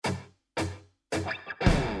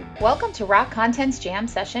Welcome to Rock Content's Jam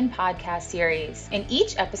Session podcast series. In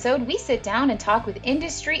each episode, we sit down and talk with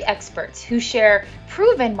industry experts who share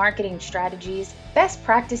proven marketing strategies, best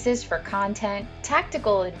practices for content,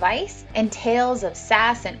 tactical advice, and tales of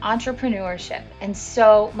SaaS and entrepreneurship, and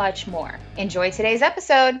so much more. Enjoy today's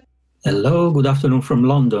episode. Hello, good afternoon from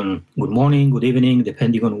London. Good morning, good evening,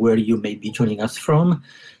 depending on where you may be joining us from.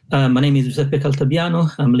 My name is Giuseppe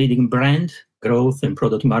Caltabiano. I'm leading brand, growth, and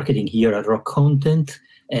product marketing here at Rock Content.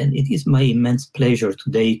 And it is my immense pleasure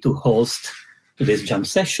today to host today's jam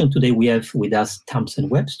session. Today we have with us Tamsen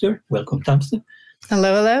Webster. Welcome, Tamsen.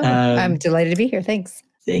 Hello. I'm delighted to be here. Thanks.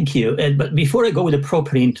 Thank you. But before I go with the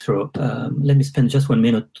proper intro, let me spend just 1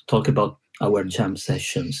 minute to talk about our jam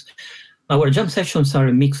sessions. Our jam sessions are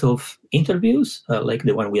a mix of interviews, like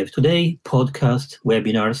the one we have today, podcasts,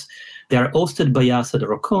 webinars. They are hosted by us at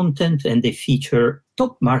Rock Content, and they feature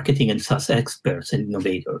top marketing and SaaS experts and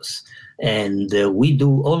innovators. And we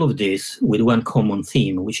do all of this with one common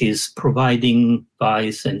theme, which is providing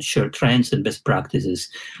advice and share trends and best practices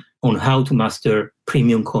on how to master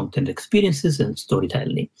premium content experiences and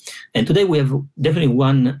storytelling. And today we have definitely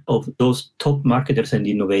one of those top marketers and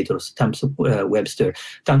innovators, Tamsen Webster.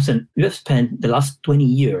 Tamsen, you have spent the last 20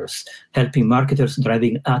 years helping marketers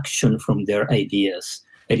driving action from their ideas.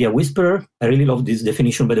 Idea whisperer, I really love this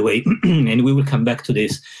definition, by the way, and we will come back to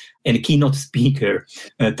this. And a keynote speaker.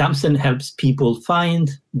 Tamsen helps people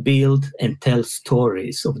find, build, and tell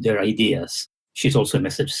stories of their ideas. She's also a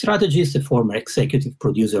message strategist, a former executive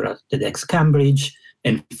producer at TEDxCambridge,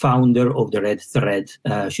 and founder of the Red Thread.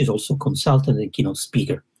 She's also a consultant and keynote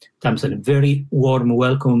speaker. Tamsen, a very warm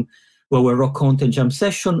welcome to our Rock Content Jam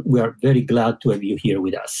session. We are very glad to have you here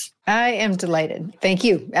with us. I am delighted. Thank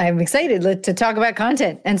you. I'm excited to talk about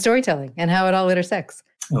content and storytelling and how it all intersects.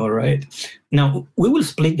 All right. Now, we will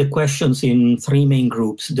split the questions in three main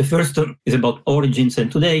groups. The first is about origins and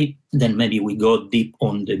today. Then maybe we go deep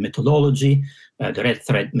on the methodology, the Red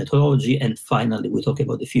Thread methodology, and finally we talk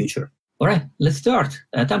about the future. All right, let's start.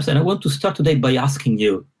 Tamsen, I want to start today by asking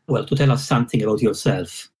you, to tell us something about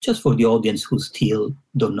yourself, just for the audience who still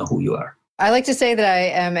don't know who you are. I like to say that I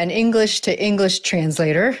am an English to English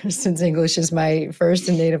translator, since English is my first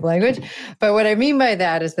and native language. But what I mean by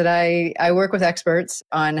that is that I work with experts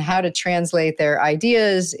on how to translate their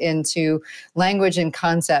ideas into language and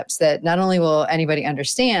concepts that not only will anybody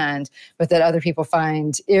understand, but that other people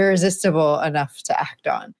find irresistible enough to act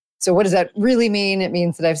on. So what does that really mean? It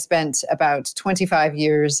means that I've spent about 25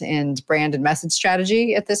 years in brand and message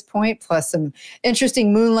strategy at this point, plus some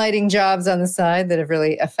interesting moonlighting jobs on the side that have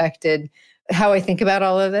really affected how I think about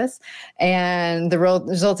all of this. And the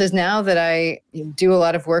result is now that I do a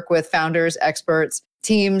lot of work with founders, experts,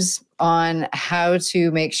 teams on how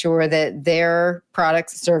to make sure that their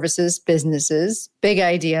products, services, businesses, big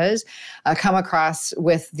ideas come across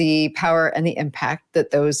with the power and the impact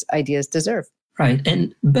that those ideas deserve. Right.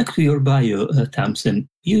 And back to your bio, Tamsen,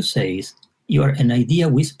 you say you are an idea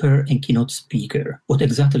whisperer and keynote speaker. What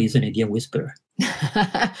exactly is an idea whisperer?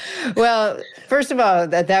 Well, first of all,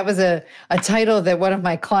 that was a title that one of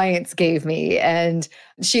my clients gave me. And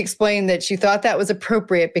she explained that she thought that was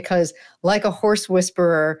appropriate because, like a horse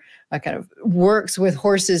whisperer, I kind of works with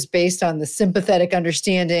horses based on the sympathetic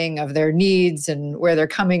understanding of their needs and where they're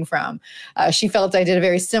coming from. She felt I did a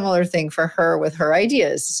very similar thing for her with her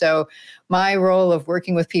ideas. So my role of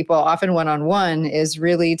working with people, often one-on-one, is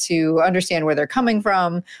really to understand where they're coming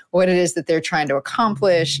from, what it is that they're trying to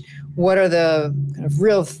accomplish, what are the kind of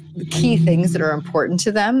real key things that are important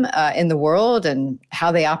to them in the world and how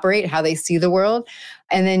they operate, how they see the world,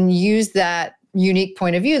 and then use that unique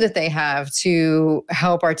point of view that they have to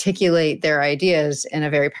help articulate their ideas in a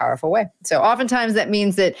very powerful way. So oftentimes that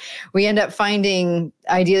means that we end up finding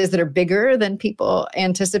ideas that are bigger than people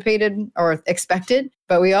anticipated or expected,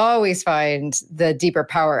 but we always find the deeper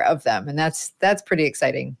power of them. And that's pretty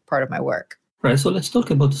exciting part of my work. Right, so let's talk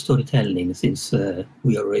about storytelling since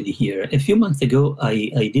we are already here. A few months ago,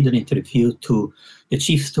 I did an interview to the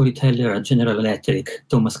chief storyteller at General Electric,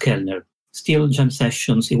 Thomas Kellner. Still jam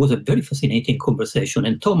sessions. It was a very fascinating conversation.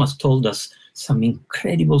 And Thomas told us some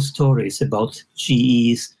incredible stories about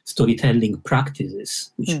GE's storytelling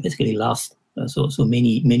practices, which basically last so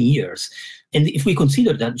many years. And if we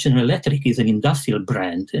consider that General Electric is an industrial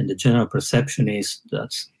brand and the general perception is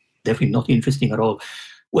that's definitely not interesting at all,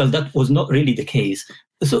 well, that was not really the case.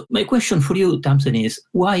 So my question for you, Tamsen, is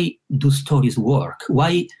why do stories work?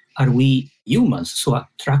 Why are we humans so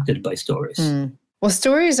attracted by stories? Well,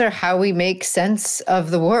 stories are how we make sense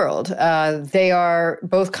of the world. They are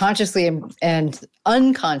both consciously and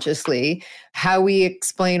unconsciously how we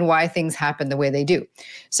explain why things happen the way they do.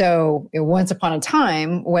 So once upon a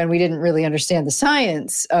time, when we didn't really understand the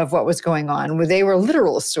science of what was going on, they were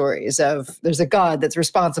literal stories of there's a God that's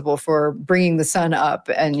responsible for bringing the sun up,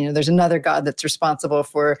 and there's another God that's responsible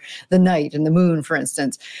for the night and the moon, for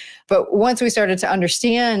instance. But once we started to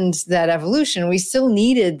understand that evolution, we still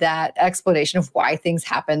needed that explanation of why things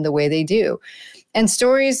happen the way they do. And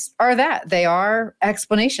stories are that. They are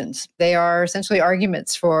explanations. They are essentially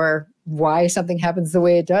arguments for why something happens the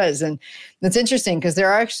way it does. And it's interesting because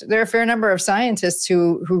there are a fair number of scientists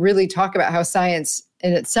who really talk about how science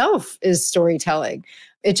in itself is storytelling.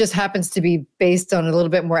 It just happens to be based on a little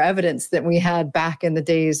bit more evidence than we had back in the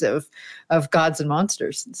days of gods and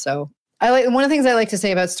monsters. So one of the things I like to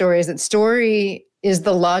say about story is that story is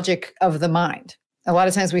the logic of the mind. A lot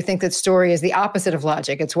of times we think that story is the opposite of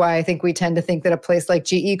logic. It's why I think we tend to think that a place like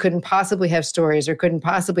GE couldn't possibly have stories or couldn't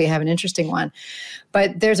possibly have an interesting one.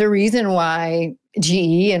 But there's a reason why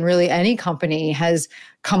GE and really any company has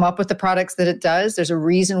come up with the products that it does. There's a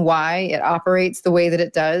reason why it operates the way that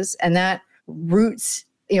it does. And that roots,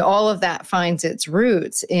 all of that finds its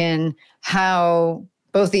roots in how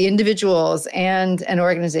both the individuals and an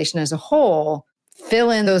organization as a whole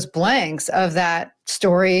fill in those blanks of that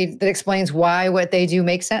story that explains why what they do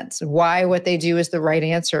makes sense, why what they do is the right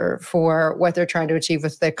answer for what they're trying to achieve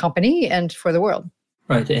with the company and for the world.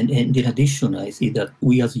 Right. And in addition, I see that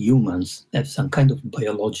we as humans have some kind of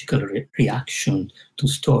biological reaction to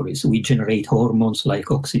stories. We generate hormones like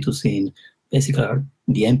oxytocin, basically are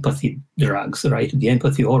the empathy drugs, right? The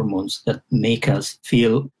empathy hormones that make us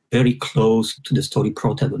feel very close to the story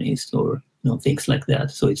protagonist or things like that.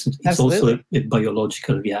 So it's also a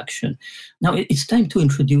biological reaction. Now, it's time to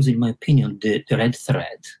introduce, in my opinion, the red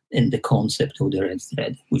thread and the concept of the red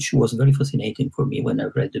thread, which was very fascinating for me when I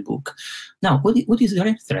read the book. Now, what is the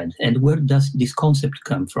red thread and where does this concept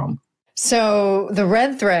come from? So the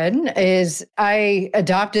red thread is, I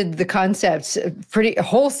adopted the concept pretty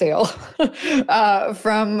wholesale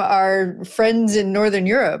from our friends in Northern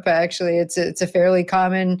Europe. Actually, it's a fairly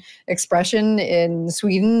common expression in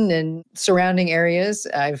Sweden and surrounding areas.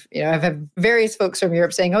 I've had various folks from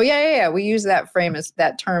Europe saying, "Oh yeah, we use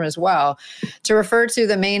that term as well to refer to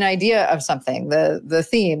the main idea of something, the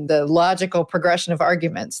theme, the logical progression of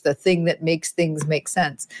arguments, the thing that makes things make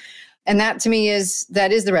sense." And that to me is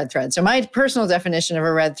the red thread. So my personal definition of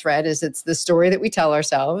a red thread is it's the story that we tell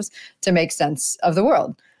ourselves to make sense of the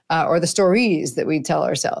world, or the stories that we tell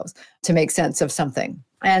ourselves to make sense of something.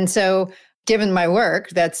 And so given my work,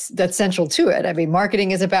 that's central to it. I mean, marketing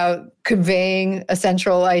is about conveying a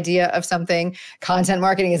central idea of something. Content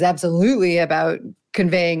marketing is absolutely about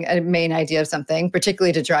conveying a main idea of something,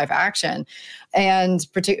 particularly to drive action. And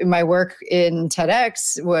my work in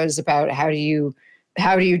TEDx was about how do you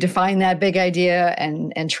define that big idea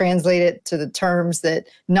and translate it to the terms that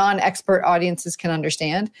non-expert audiences can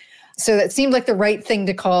understand. So that seemed like the right thing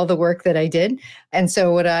to call the work that I did. And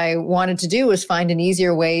so what I wanted to do was find an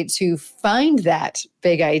easier way to find that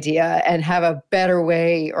big idea and have a better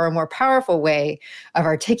way or a more powerful way of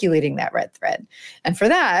articulating that red thread. And for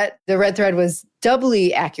that, the red thread was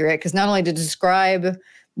doubly accurate because not only to describe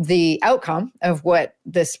the outcome of what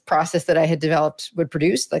this process that I had developed would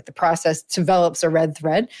produce, like the process develops a red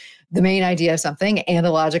thread, the main idea of something, and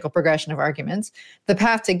a logical progression of arguments. The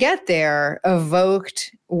path to get there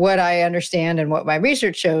evoked what I understand and what my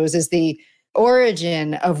research shows is the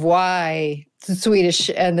origin of why the Swedish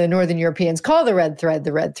and the Northern Europeans call the red thread,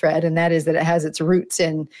 and that is that it has its roots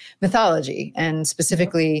in mythology, and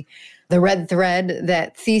specifically the red thread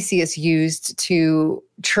that Theseus used to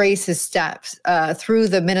trace his steps through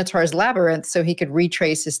the Minotaur's labyrinth so he could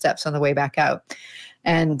retrace his steps on the way back out.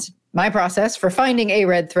 And my process for finding a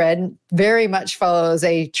red thread very much follows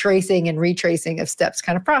a tracing and retracing of steps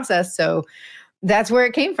kind of process. So that's where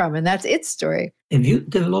it came from, and that's its story. Have you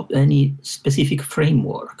developed any specific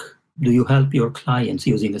framework? Do you help your clients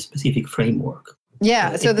using a specific framework?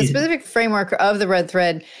 Yeah, so the specific framework of the red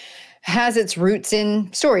thread has its roots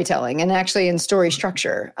in storytelling and actually in story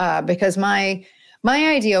structure, because my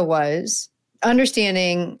idea was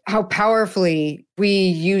understanding how powerfully we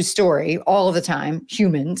use story all the time,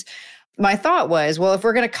 humans. My thought was, well, if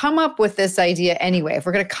we're going to come up with this idea anyway, if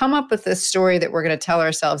we're going to come up with this story that we're going to tell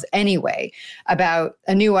ourselves anyway about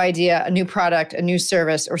a new idea, a new product, a new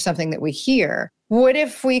service, or something that we hear, what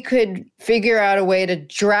if we could figure out a way to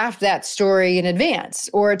draft that story in advance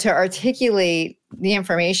or to articulate the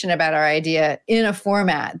information about our idea in a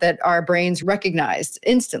format that our brains recognized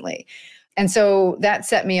instantly? And so that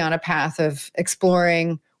set me on a path of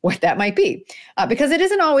exploring what that might be. Because it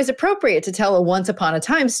isn't always appropriate to tell a once upon a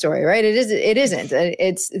time story, right? It isn't.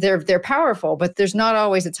 They're powerful, but there's not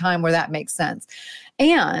always a time where that makes sense.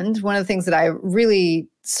 And one of the things that I really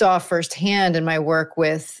saw firsthand in my work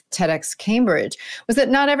with TEDxCambridge was that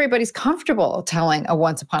not everybody's comfortable telling a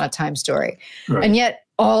once upon a time story. Right. And yet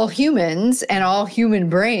all humans and all human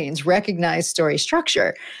brains recognize story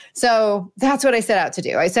structure. So that's what I set out to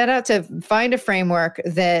do. I set out to find a framework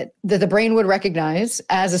that the brain would recognize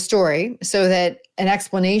as a story so that an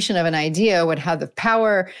explanation of an idea would have the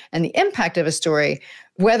power and the impact of a story,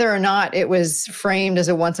 whether or not it was framed as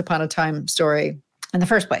a once upon a time story in the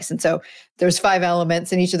first place. And so there's 5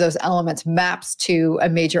 elements, and each of those elements maps to a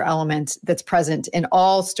major element that's present in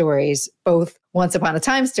all stories, both once upon a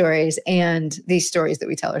time stories and these stories that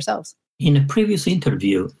we tell ourselves. In a previous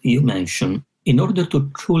interview, you mentioned, in order to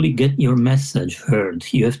truly get your message heard,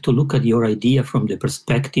 you have to look at your idea from the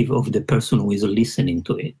perspective of the person who is listening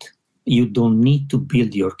to it. You don't need to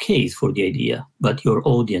build your case for the idea, but your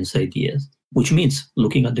audience ideas, which means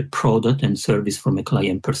looking at the product and service from a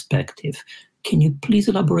client perspective. Can you please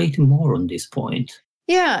elaborate more on this point?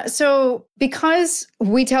 Yeah. So because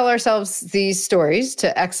we tell ourselves these stories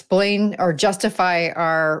to explain or justify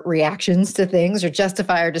our reactions to things or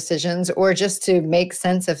justify our decisions or just to make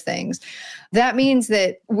sense of things, that means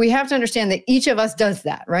that we have to understand that each of us does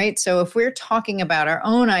that, right? So if we're talking about our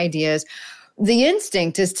own ideas, the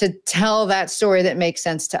instinct is to tell that story that makes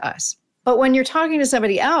sense to us. But when you're talking to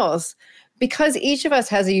somebody else, because each of us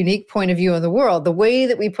has a unique point of view on the world, the way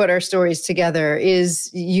that we put our stories together is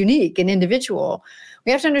unique and individual.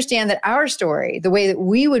 We have to understand that our story, the way that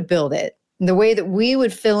we would build it, the way that we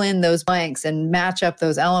would fill in those blanks and match up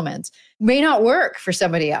those elements may not work for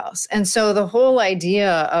somebody else. And so the whole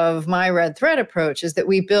idea of my red thread approach is that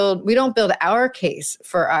we don't build our case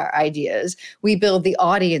for our ideas. We build the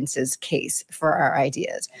audience's case for our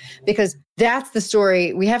ideas, because that's the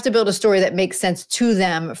story. We have to build a story that makes sense to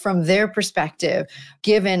them from their perspective,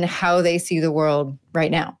 given how they see the world right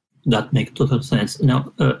now. That makes total sense.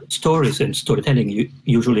 Now, stories and storytelling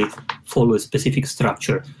usually follow a specific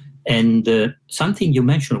structure. And something you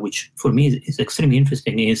mentioned, which for me is extremely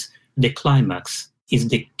interesting, is the climax is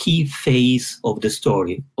the key phase of the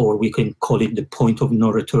story, or we can call it the point of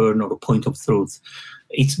no return or point of truth.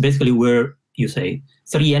 It's basically where you say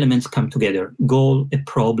 3 elements come together: goal, a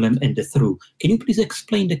problem, and the through. Can you please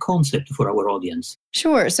explain the concept for our audience?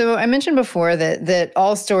 Sure. So I mentioned before that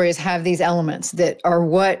all stories have these elements that are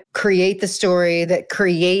what create the story, that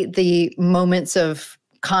create the moments of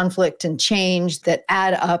conflict and change that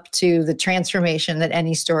add up to the transformation that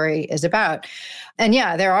any story is about. And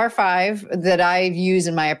yeah, there are 5 that I use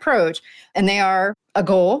in my approach, and they are a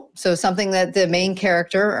goal. So something that the main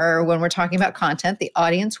character, or when we're talking about content, the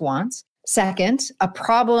audience wants. Second, a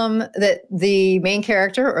problem that the main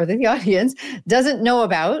character or the audience doesn't know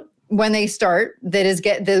about when they start, that is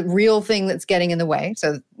the real thing that's getting in the way.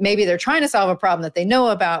 So maybe they're trying to solve a problem that they know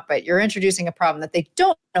about, but you're introducing a problem that they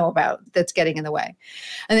don't know about that's getting in the way.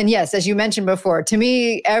 And then, yes, as you mentioned before, to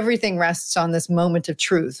me, everything rests on this moment of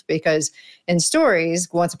truth, because in stories,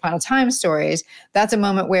 once upon a time stories, that's a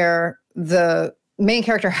moment where the main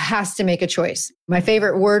character has to make a choice. My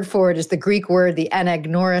favorite word for it is the Greek word, the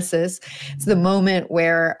anagnorisis. It's the moment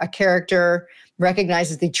where a character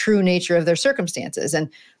recognizes the true nature of their circumstances. And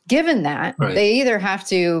given that, right, they either have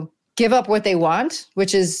to give up what they want,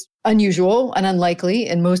 which is unusual and unlikely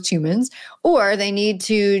in most humans, or they need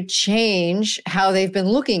to change how they've been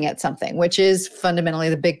looking at something, which is fundamentally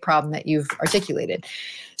the big problem that you've articulated.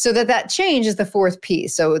 So that change is the 4th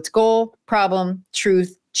piece. So it's goal, problem,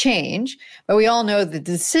 truth, change. But we all know the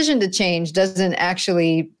decision to change doesn't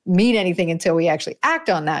actually mean anything until we actually act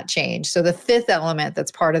on that change. So the 5th element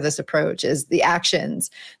that's part of this approach is the actions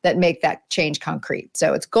that make that change concrete.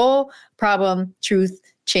 So it's goal, problem, truth,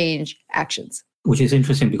 change, actions. Which is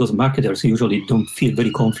interesting because marketers usually don't feel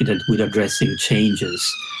very confident with addressing changes.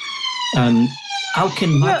 How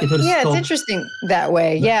can marketers it's interesting that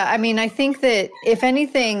way. Yeah, I mean, I think that if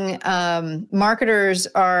anything, marketers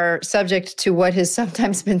are subject to what has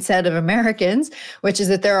sometimes been said of Americans, which is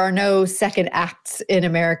that there are no second acts in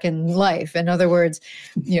American life. In other words,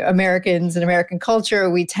 Americans and American culture,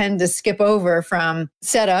 we tend to skip over from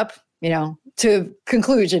setup, to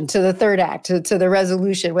conclusion, to the 3rd act, to the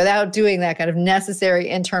resolution, without doing that kind of necessary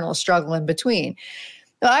internal struggle in between.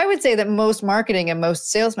 I would say that most marketing and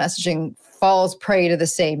most sales messaging falls prey to the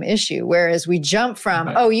same issue, whereas we jump from,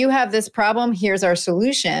 you have this problem, here's our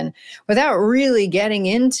solution, without really getting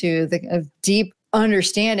into the deep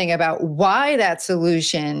understanding about why that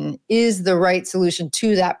solution is the right solution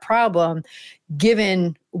to that problem,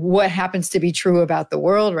 given what happens to be true about the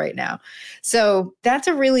world right now. So that's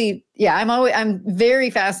I'm very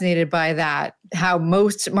fascinated by that, how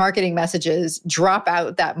most marketing messages drop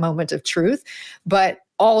out that moment of truth, but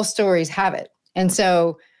all stories have it. And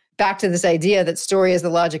so back to this idea that story is the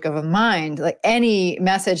logic of a mind, like any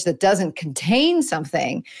message that doesn't contain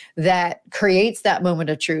something that creates that moment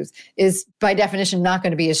of truth is by definition not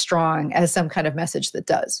going to be as strong as some kind of message that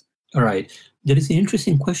does. All right. There is an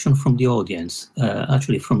interesting question from the audience,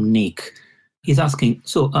 actually from Nick. He's asking,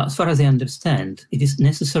 so as far as I understand, it is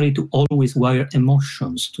necessary to always wire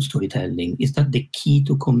emotions to storytelling. Is that the key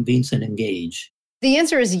to convince and engage? The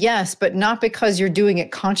answer is yes, but not because you're doing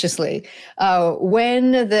it consciously.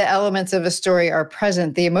 When the elements of a story are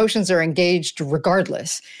present, the emotions are engaged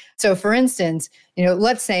regardless. So for instance,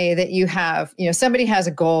 let's say that you have, somebody has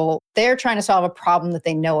a goal, they're trying to solve a problem that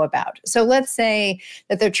they know about. So let's say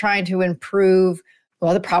that they're trying to improve,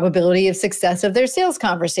 the probability of success of their sales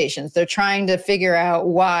conversations. They're trying to figure out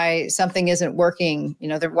why something isn't working,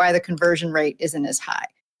 why the conversion rate isn't as high.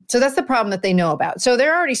 So that's the problem that they know about. So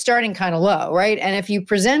they're already starting kind of low, right? And if you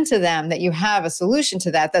present to them that you have a solution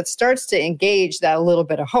to that, that starts to engage that a little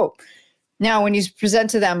bit of hope. Now, when you present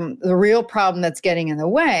to them the real problem that's getting in the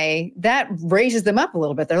way, that raises them up a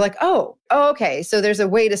little bit. They're like, okay, so there's a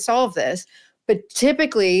way to solve this. But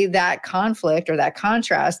typically that conflict or that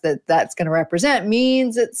contrast that's going to represent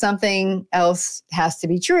means that something else has to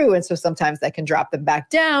be true. And so sometimes that can drop them back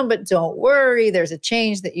down, but don't worry, there's a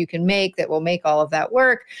change that you can make that will make all of that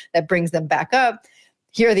work, that brings them back up.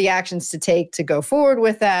 Here are the actions to take to go forward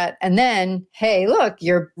with that. And then, hey, look,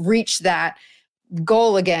 you've reached that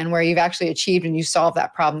goal again where you've actually achieved and you solved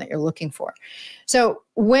that problem that you're looking for. So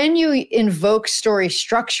when you invoke story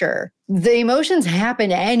structure, the emotions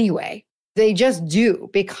happen anyway. They just do,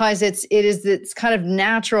 because it's kind of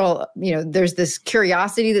natural. There's this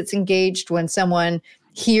curiosity that's engaged when someone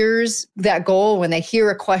hears that goal, when they hear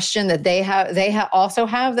a question that they also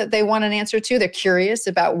have that they want an answer to. They're curious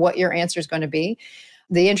about what your answer is going to be.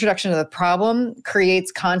 The introduction of the problem creates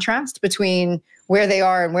contrast between where they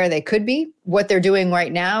are and where they could be, what they're doing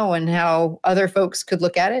right now and how other folks could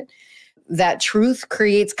look at it. That truth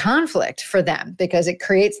creates conflict for them because it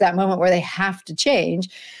creates that moment where they have to change.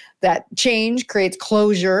 That change creates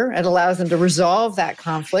closure. It allows them to resolve that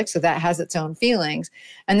conflict. So that has its own feelings.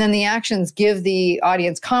 And then the actions give the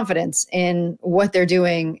audience confidence in what they're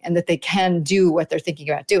doing and that they can do what they're thinking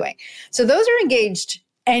about doing. So those are engaged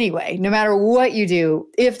anyway, no matter what you do,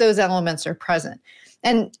 if those elements are present.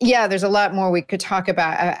 And yeah, there's a lot more we could talk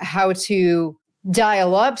about how to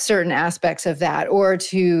dial up certain aspects of that or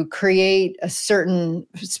to create a certain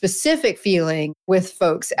specific feeling with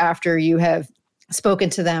folks after you have spoken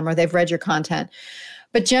to them or they've read your content.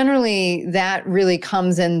 But generally, that really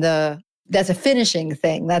comes in that's a finishing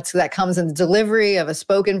thing. That comes in the delivery of a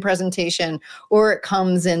spoken presentation, or it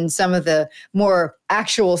comes in some of the more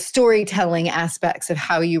actual storytelling aspects of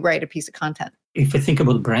how you write a piece of content. If I think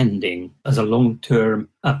about branding as a long-term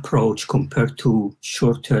approach compared to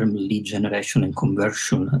short-term lead generation and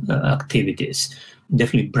conversion activities,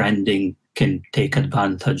 definitely branding can take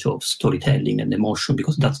advantage of storytelling and emotion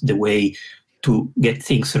because that's the way to get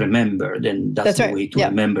things remembered, and that's the way to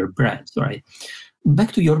remember brands, right?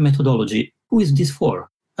 Back to your methodology, who is this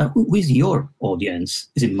for? Who is your audience?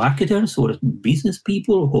 Is it marketers or business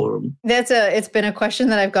people? Or it's been a question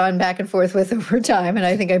that I've gone back and forth with over time, and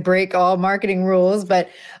I think I break all marketing rules. But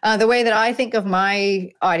the way that I think of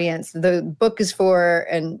my audience, the book is for,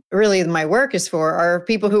 and really my work is for, are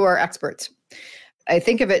people who are experts. I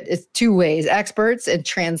think of it as two ways: experts and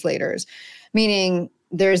translators, meaning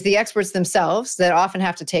there's the experts themselves that often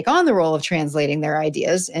have to take on the role of translating their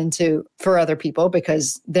ideas for other people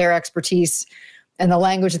because their expertise and the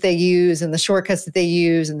language that they use and the shortcuts that they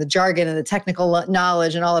use and the jargon and the technical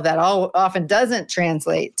knowledge and all of that often doesn't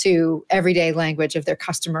translate to everyday language of their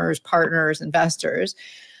customers, partners, investors.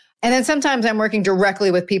 And then sometimes I'm working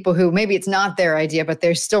directly with people who maybe it's not their idea, but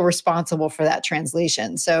they're still responsible for that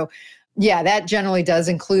translation. So yeah, that generally does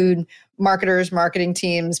include marketers, marketing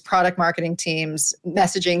teams, product marketing teams,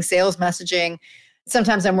 messaging, sales messaging.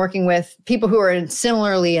 Sometimes I'm working with people who are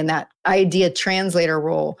similarly in that idea translator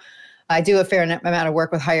role. I do a fair amount of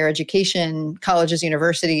work with higher education, colleges,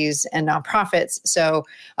 universities, and nonprofits. So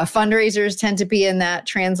fundraisers tend to be in that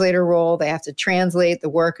translator role. They have to translate the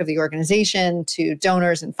work of the organization to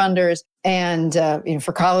donors and funders. And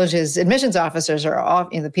for colleges, admissions officers are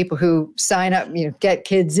the people who sign up, get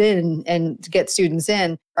kids in and get students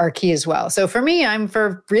in are key as well. So for me, I'm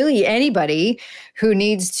for really anybody who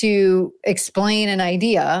needs to explain an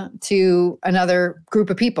idea to another group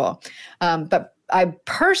of people. But I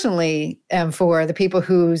personally am for the people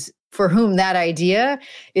whose for whom that idea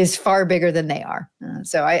is far bigger than they are.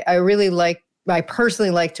 So I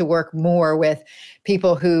personally like to work more with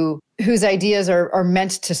people whose ideas are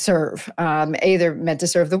meant to serve, either meant to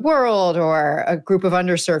serve the world or a group of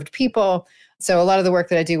underserved people. So a lot of the work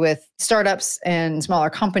that I do with startups and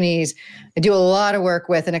smaller companies, I do a lot of work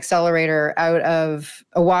with an accelerator out of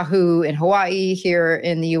Oahu in Hawaii here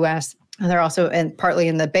in the US. And they're also partly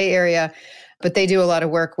in the Bay Area, but they do a lot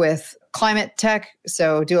of work with climate tech.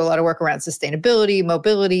 So do a lot of work around sustainability,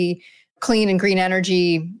 mobility, clean and green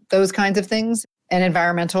energy, those kinds of things, and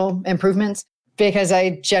environmental improvements, because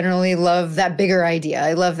I generally love that bigger idea.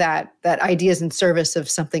 I love that idea is in service of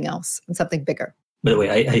something else and something bigger. By the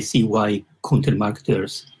way, I see why content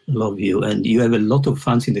marketers love you, and you have a lot of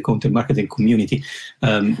fans in the content marketing community.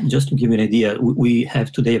 Just to give you an idea, we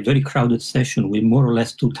have today a very crowded session with more or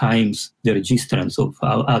less 2 times the registrants of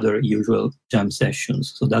our other usual jam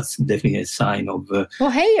sessions. So that's definitely a sign of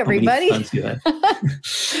well, hey, everybody. How many fans you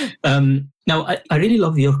have. Now, I really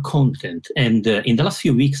love your content, and in the last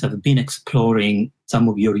few weeks, I've been exploring some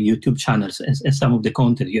of your YouTube channels and some of the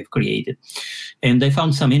content you have created. And I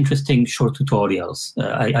found some interesting short tutorials.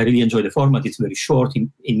 I really enjoy the format. It's very short,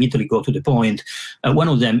 immediately go to the point. One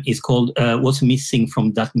of them is called What's Missing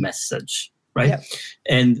from That Message, right? Yep.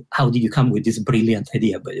 And how did you come with this brilliant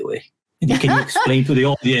idea, by the way? And can you explain to the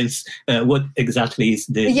audience what exactly is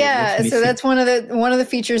the so that's one of the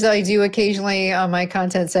features that I do occasionally on my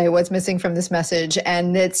content site, What's Missing from This Message.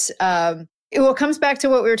 And it's it comes back to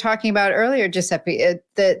what we were talking about earlier, Giuseppe,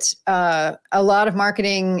 that a lot of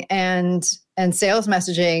marketing and sales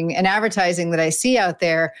messaging and advertising that I see out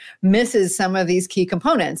there misses some of these key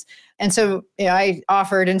components. And so I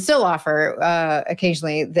offered and still offer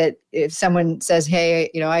occasionally that if someone says,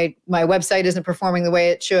 hey, my website isn't performing the way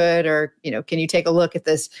it should, or, can you take a look at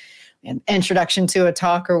this introduction to a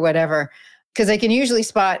talk or whatever? Because I can usually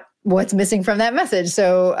spot what's missing from that message.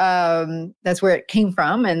 So that's where it came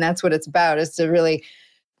from. And that's what it's about, is to really,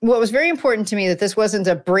 what was very important to me, that this wasn't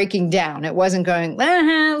a breaking down. It wasn't going,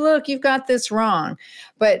 look, you've got this wrong.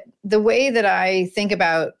 But the way that I think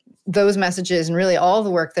about those messages and really all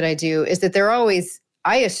the work that I do is that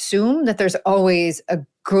I assume that there's always a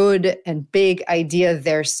good and big idea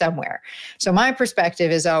there somewhere. So my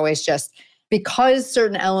perspective is always just, because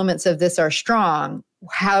certain elements of this are strong,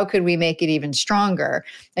 how could we make it even stronger?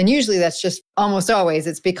 And usually that's just almost always,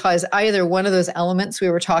 it's because either one of those elements we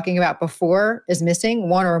were talking about before is missing,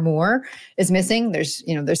 one or more is missing.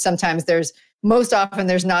 Most often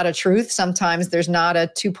there's not a truth. Sometimes there's not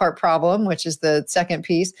a 2-part problem, which is the second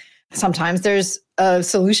piece. Sometimes there's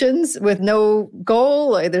solutions with no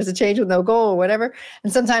goal. There's a change with no goal or whatever.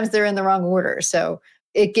 And sometimes they're in the wrong order. So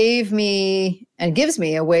it gave me and gives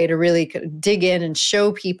me a way to really dig in and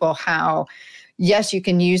show people how, yes, you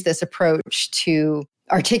can use this approach to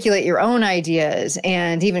articulate your own ideas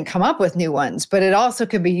and even come up with new ones, but it also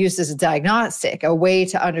could be used as a diagnostic, a way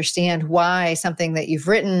to understand why something that you've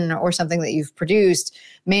written or something that you've produced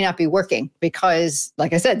may not be working. Because,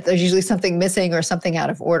 like I said, there's usually something missing or something out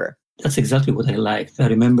of order. That's exactly what I liked. I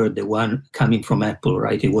remember the one coming from Apple,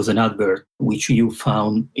 right? It was an advert which you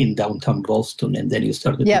found in downtown Boston, and then you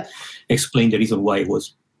started to explain the reason why it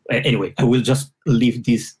was. Anyway, I will just leave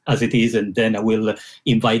this as it is, and then I will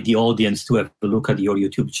invite the audience to have a look at your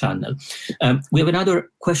YouTube channel. We have another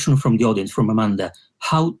question from the audience, from Amanda.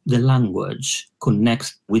 How the language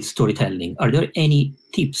connects with storytelling? Are there any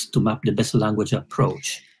tips to map the best language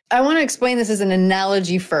approach? I want to explain this as an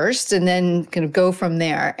analogy first and then kind of go from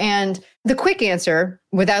there. And the quick answer,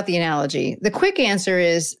 without the analogy, the quick answer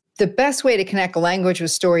is the best way to connect language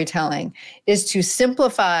with storytelling is to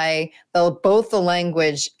simplify both the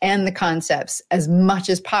language and the concepts as much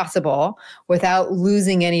as possible without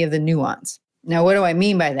losing any of the nuance. Now, what do I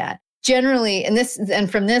mean by that? Generally,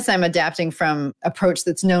 and from this, I'm adapting from approach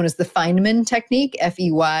that's known as the Feynman technique,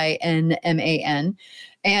 Feynman.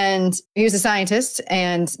 And he was a scientist,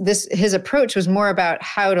 and his approach was more about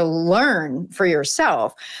how to learn for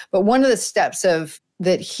yourself. But one of the steps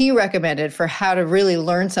that he recommended for how to really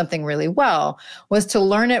learn something really well was to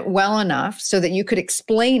learn it well enough so that you could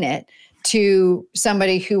explain it to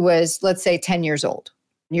somebody who was, let's say, 10 years old.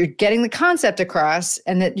 You're getting the concept across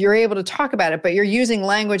and that you're able to talk about it, but you're using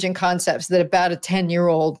language and concepts that about a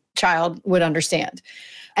 10-year-old child would understand.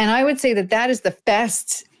 And I would say that is the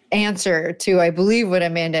best answer to, I believe, what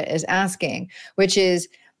Amanda is asking, which is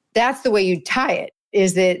that's the way you tie it,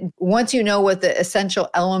 is that once you know what the essential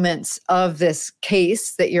elements of this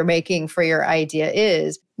case that you're making for your idea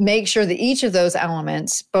is, make sure that each of those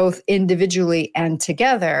elements, both individually and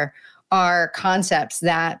together, are concepts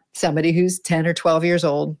that somebody who's 10 or 12 years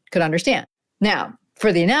old could understand. Now,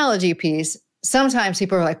 for the analogy piece, sometimes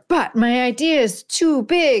people are like, but my idea is too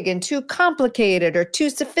big and too complicated or too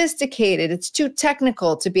sophisticated. It's too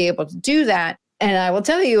technical to be able to do that. And I will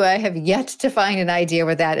tell you, I have yet to find an idea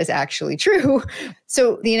where that is actually true.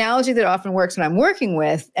 So the analogy that often works when I'm working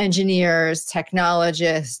with engineers,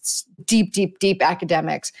 technologists, deep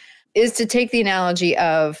academics is to take the analogy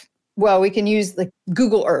of, well, we can use like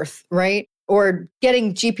Google Earth, right? Or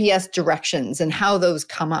getting GPS directions and how those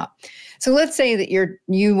come up. So let's say that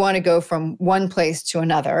you want to go from one place to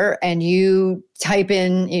another and you type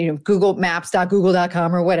in, Google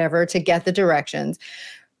Maps.google.com or whatever to get the directions.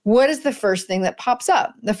 What is the first thing that pops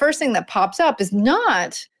up? The first thing that pops up is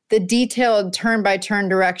not the detailed turn-by-turn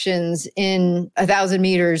directions in 1,000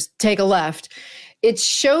 meters, take a left. It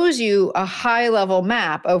shows you a high-level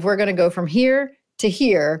map of we're going to go from here to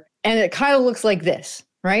here, and it kind of looks like this,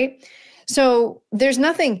 right? So there's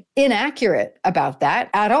nothing inaccurate about that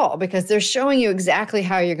at all because they're showing you exactly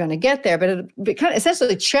how you're going to get there, but it kind of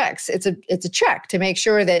essentially checks. It's a check to make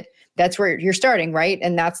sure that that's where you're starting, right?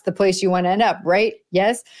 And that's the place you want to end up, right?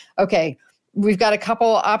 Yes? Okay. We've got a couple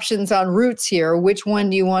options on routes here. Which one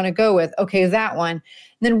do you want to go with? Okay, that one. And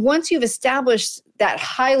then once you've established that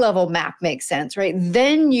high level map makes sense, right?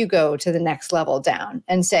 Then you go to the next level down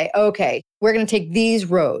and say, okay, we're going to take these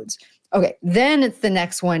roads. Okay, then it's the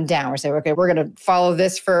next one down. We say, okay, we're going to follow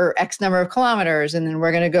this for X number of kilometers, and then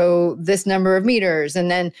we're going to go this number of meters.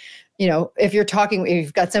 And then, if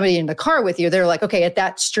you've got somebody in the car with you, they're like, okay, at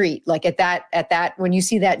that street, like at that, when you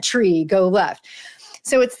see that tree, go left.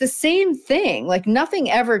 So it's the same thing. Like nothing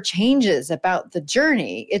ever changes about the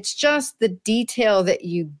journey. It's just the detail that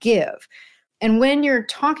you give. And when you're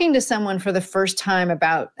talking to someone for the first time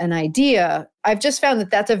about an idea, I've just found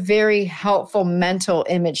that that's a very helpful mental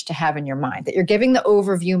image to have in your mind, that you're giving the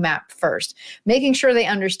overview map first, making sure they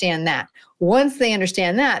understand that. Once they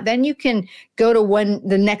understand that, then you can go to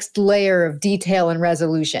the next layer of detail and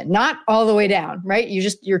resolution, not all the way down, right?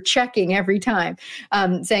 You're checking every time,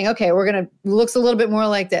 saying, okay, looks a little bit more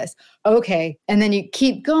like this. Okay. And then you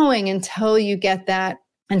keep going until you get that,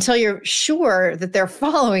 until you're sure that they're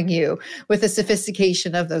following you with the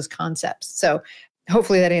sophistication of those concepts. So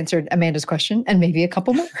hopefully that answered Amanda's question and maybe a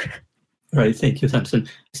couple more. Right. Thank you, Tamsen.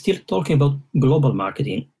 Still talking about global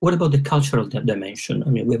marketing. What about the cultural dimension? I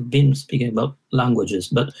mean, we've been speaking about languages,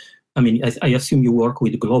 but I assume you work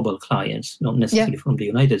with global clients, not necessarily from the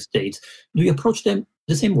United States. Do you approach them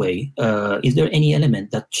the same way? Is there any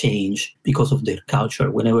element that change because of their culture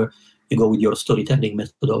whenever you go with your storytelling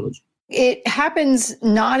methodology? It happens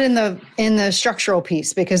not in the structural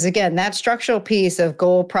piece, because again, that structural piece of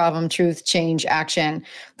goal, problem, truth, change, action,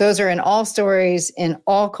 those are in all stories, in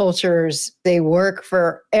all cultures. They work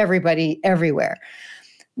for everybody, everywhere.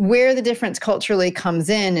 Where the difference culturally comes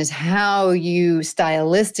in is how you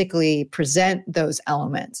stylistically present those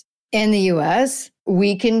elements. In the US,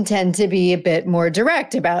 we can tend to be a bit more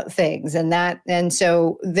direct about things. And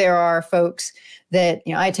so there are folks that,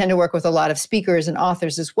 I tend to work with a lot of speakers and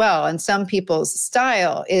authors as well. And some people's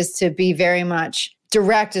style is to be very much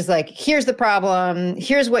direct, is like, here's the problem.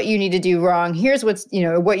 Here's what you need to do wrong. Here's what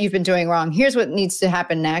you've been doing wrong. Here's what needs to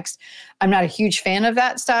happen next. I'm not a huge fan of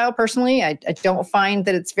that style personally. I don't find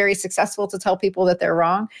that it's very successful to tell people that they're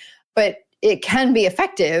wrong, but it can be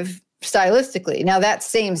effective stylistically. Now, that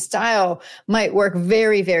same style might work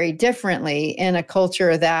very, very differently in a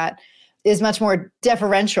culture that is much more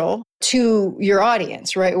deferential to your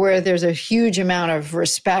audience, right? Where there's a huge amount of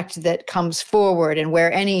respect that comes forward, and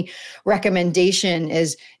where any recommendation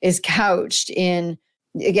is couched in,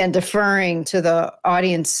 again, deferring to the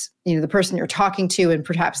audience, the person you're talking to, and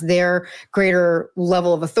perhaps their greater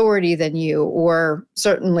level of authority than you, or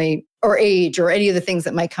certainly, or age, or any of the things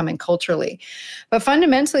that might come in culturally. But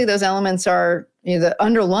fundamentally, those elements are, the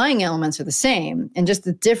underlying elements are the same, and just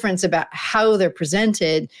the difference about how they're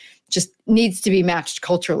presented just needs to be matched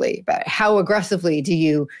culturally. But how aggressively do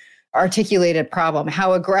you articulate a problem?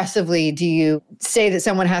 How aggressively do you say that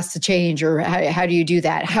someone has to change, or how do you do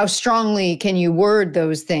that? How strongly can you word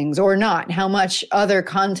those things or not? How much other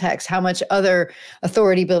context, how much other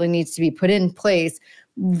authority building needs to be put in place?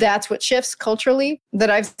 That's what shifts culturally that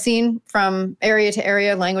I've seen from area to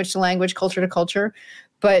area, language to language, culture to culture.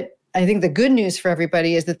 But I think the good news for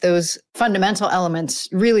everybody is that those fundamental elements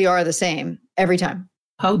really are the same every time.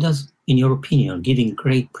 How does, in your opinion, giving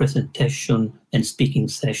great presentation and speaking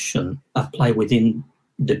session apply within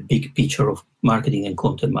the big picture of marketing and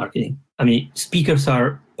content marketing? I mean, speakers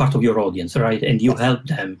are part of your audience, right? And you help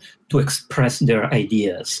them to express their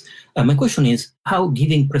ideas. My question is how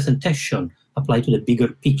giving presentation apply to the bigger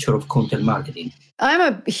picture of content marketing? I'm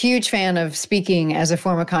a huge fan of speaking as a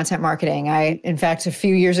form of content marketing. In fact, a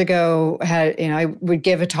few years ago, I would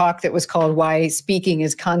give a talk that was called "Why Speaking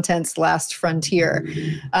is Content's Last Frontier."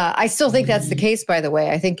 I still think that's the case, by the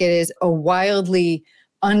way. I think it is a wildly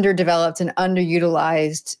underdeveloped and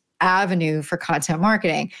underutilized avenue for content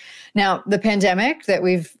marketing. Now, the pandemic that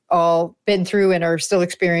we've all been through and are still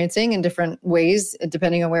experiencing in different ways,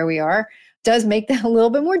 depending on where we are, does make that a little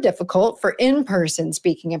bit more difficult for in-person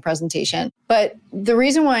speaking and presentation. But the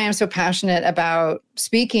reason why I'm so passionate about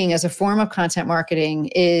speaking as a form of content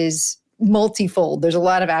marketing is multifold. There's a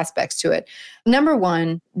lot of aspects to it. Number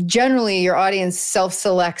one, generally your audience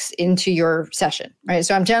self-selects into your session, right?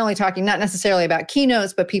 So I'm generally talking not necessarily about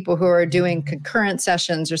keynotes, but people who are doing concurrent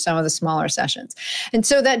sessions or some of the smaller sessions. And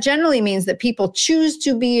so that generally means that people choose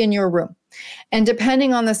to be in your room. And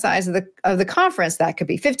depending on the size of the conference, that could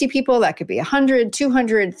be 50 people, that could be 100,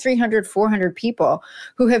 200, 300, 400 people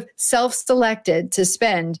who have self-selected to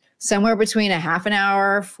spend somewhere between a half an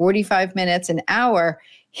hour, 45 minutes, an hour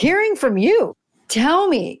hearing from you. Tell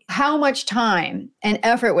me how much time and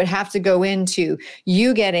effort would have to go into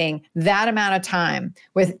you getting that amount of time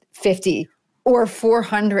with 50 or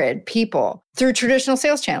 400 people through traditional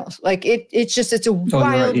sales channels. Like it's a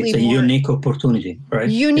wildly It's a unique opportunity, right?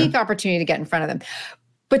 Unique opportunity to get in front of them.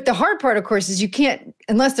 But the hard part, of course, is you can't,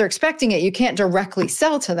 unless they're expecting it, you can't directly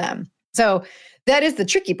sell to them. So that is the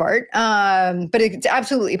tricky part. But it's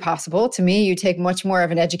absolutely possible. To me, you take much more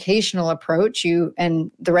of an educational approach.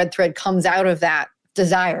 And the red thread comes out of that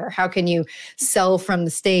desire. How can you sell from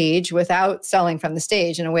the stage without selling from the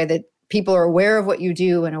stage in a way that people are aware of what you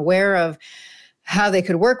do and aware of how they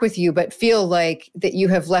could work with you, but feel like that you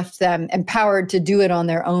have left them empowered to do it on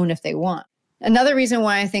their own if they want. Another reason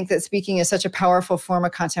why I think that speaking is such a powerful form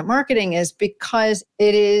of content marketing is because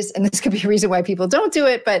it is, and this could be a reason why people don't do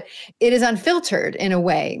it, but it is unfiltered in a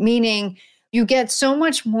way, meaning you get so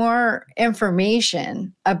much more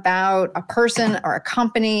information about a person or a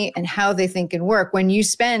company and how they think and work when you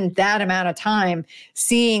spend that amount of time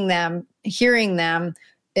seeing them, hearing them,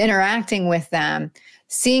 interacting with them,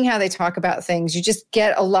 seeing how they talk about things. You just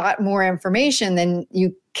get a lot more information than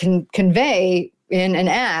you can convey in an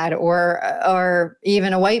ad or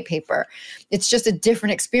even a white paper. It's just a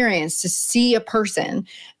different experience to see a person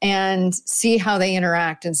and see how they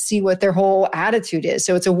interact and see what their whole attitude is.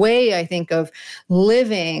 So it's a way, I think, of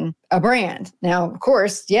living a brand. Now, of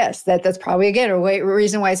course, yes, that's probably, again, a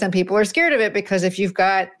reason why some people are scared of it, because if you've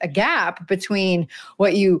got a gap between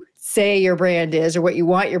what you say your brand is or what you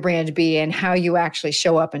want your brand to be and how you actually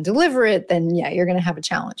show up and deliver it, then yeah, you're going to have a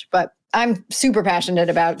challenge. But I'm super passionate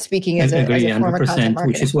about speaking as a form of content marketing.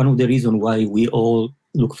 Which is one of the reasons why we all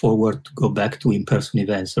look forward to go back to in-person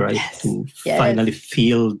events, right? Yes. To finally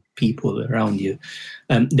feel people around you.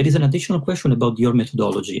 There is an additional question about your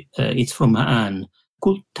methodology. It's from Anne.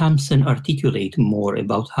 Could Tamsen articulate more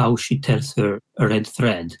about how she tells her red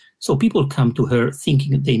thread? So people come to her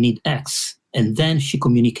thinking they need X, and then she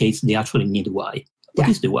communicates they actually need Y. What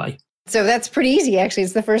is the Y? So that's pretty easy, actually.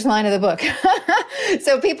 It's the first line of the book.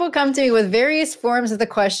 So people come to me with various forms of the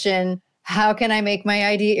question, how can I make my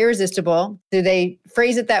idea irresistible? Do they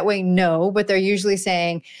phrase it that way? No, but they're usually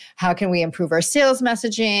saying, how can we improve our sales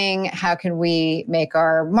messaging? How can we make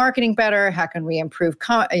our marketing better? How can we improve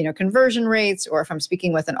conversion rates? Or if I'm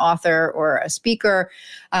speaking with an author or a speaker,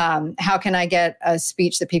 how can I get a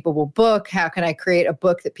speech that people will book? How can I create a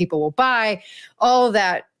book that people will buy? All of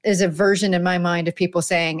that is a version in my mind of people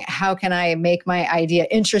saying, how can I make my idea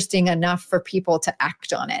interesting enough for people to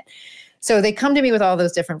act on it? So they come to me with all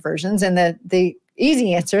those different versions. And the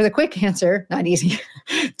easy answer, the quick answer, not easy,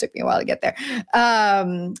 it took me a while to get there,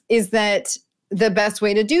 is that the best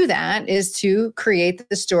way to do that is to create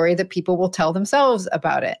the story that people will tell themselves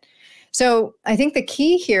about it. So I think the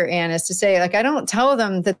key here, Anne, is to say, I don't tell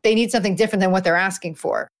them that they need something different than what they're asking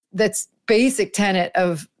for. That's basic tenet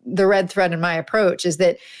of the red thread in my approach, is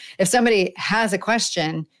that if somebody has a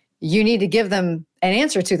question, you need to give them an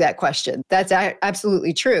answer to that question. That's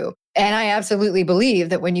absolutely true. And I absolutely believe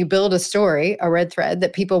that when you build a story, a red thread,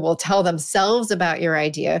 that people will tell themselves about your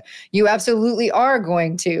idea, you absolutely are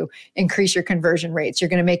going to increase your conversion rates. You're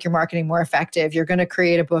going to make your marketing more effective. You're going to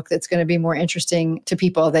create a book that's going to be more interesting to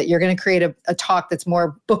people, that you're going to create a talk that's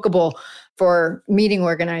more bookable for meeting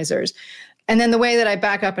organizers. And then the way that I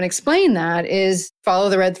back up and explain that is follow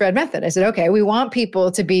the red thread method. I said, okay, we want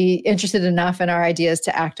people to be interested enough in our ideas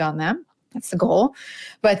to act on them. That's the goal.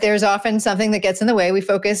 But there's often something that gets in the way. We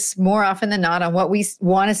focus more often than not on what we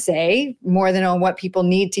want to say more than on what people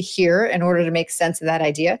need to hear in order to make sense of that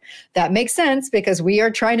idea. That makes sense because we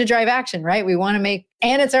are trying to drive action, right? We want to make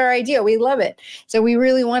and it's our idea. We love it. So we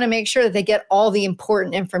really want to make sure that they get all the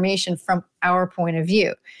important information from our point of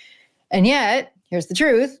view. And yet, here's the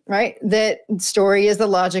truth, right? That story is the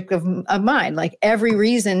logic of mind. Like every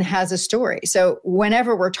reason has a story. So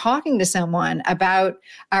whenever we're talking to someone about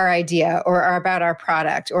our idea or about our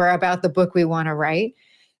product or about the book we want to write,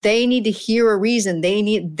 they need to hear a reason.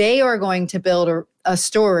 They are going to build a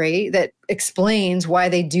story that explains why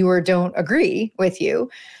they do or don't agree with you.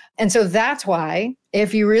 And so that's why,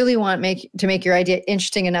 if you really want to make your idea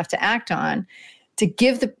interesting enough to act on, to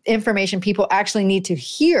give the information people actually need to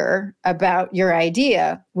hear about your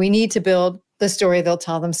idea, we need to build the story they'll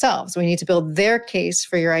tell themselves. We need to build their case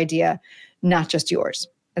for your idea, not just yours.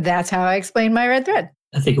 That's how I explain my red thread.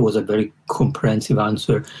 I think it was a very comprehensive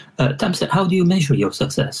answer. Tamsen, how do you measure your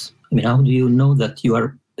success? I mean, how do you know that you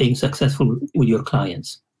are being successful with your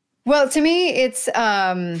clients? Well, to me, it's,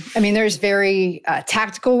 there's very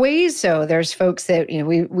tactical ways. So there's folks that,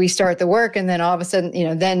 we start the work and then all of a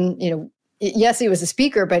sudden, yes, he was a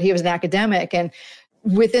speaker, but he was an academic. And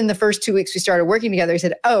within the first 2 weeks we started working together, he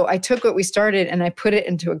said, I took what we started and I put it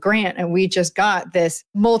into a grant. And we just got this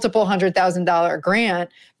multiple $100,000 grant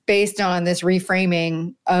based on this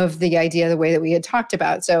reframing of the idea, the way that we had talked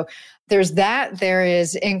about. So there's that. There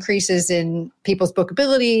is increases in people's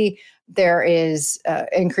bookability. There is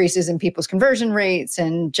increases in people's conversion rates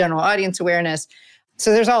and general audience awareness.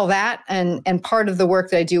 So there's all that. And part of the work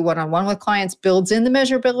that I do one-on-one with clients builds in the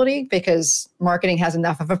measurability, because marketing has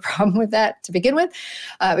enough of a problem with that to begin with,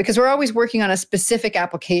 because we're always working on a specific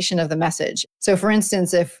application of the message. So for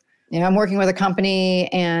instance, if I'm working with a company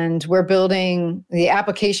and we're building the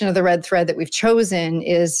application of the red thread that we've chosen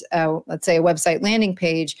is, let's say, a website landing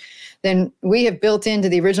page, then we have built into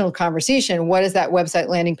the original conversation, what is that website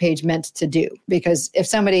landing page meant to do? Because if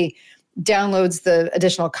somebody downloads the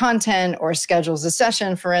additional content or schedules a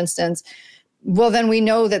session, for instance, well, then we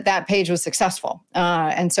know that page was successful.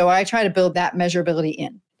 And so I try to build that measurability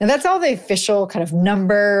in. Now, that's all the official kind of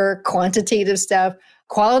number, quantitative stuff.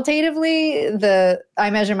 Qualitatively, I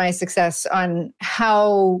measure my success on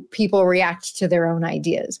how people react to their own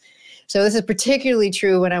ideas. So this is particularly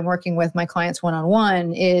true when I'm working with my clients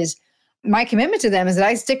one-on-one, is my commitment to them is that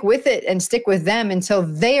I stick with it and stick with them until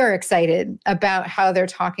they are excited about how they're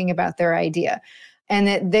talking about their idea, and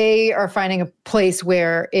that they are finding a place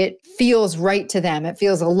where it feels right to them. It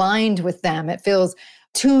feels aligned with them. It feels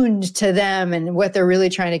tuned to them and what they're really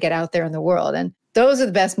trying to get out there in the world. And those are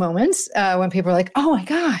the best moments when people are like, oh my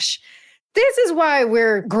gosh, this is why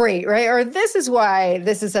we're great, right? Or this is why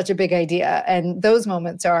this is such a big idea. And those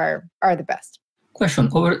moments are the best. Question,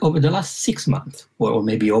 over the last 6 months, or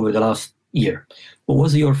maybe over the last year, what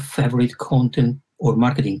was your favorite content or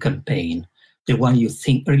marketing campaign? The one you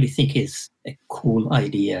really think is a cool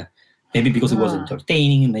idea? Maybe because it was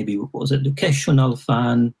entertaining, maybe it was educational,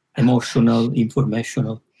 fun, emotional,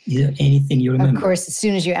 informational. Is there anything you remember? Of course, as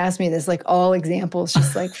soon as you ask me this, like all examples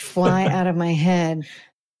just like fly out of my head.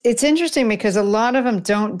 It's interesting because a lot of them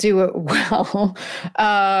don't do it well.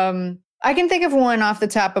 I can think of one off the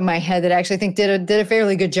top of my head that I actually think did a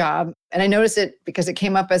fairly good job. And I noticed it because it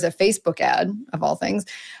came up as a Facebook ad, of all things.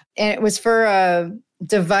 And it was for a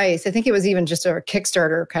device. I think it was even just a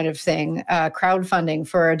Kickstarter kind of thing, crowdfunding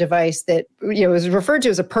for a device that was referred to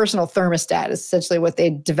as a personal thermostat, is essentially what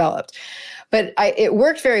they developed. But it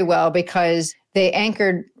worked very well because they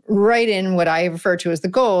anchored right in what I refer to as the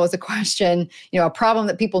goal, as a question, a problem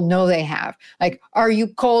that people know they have. Like, are you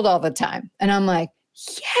cold all the time? And I'm like,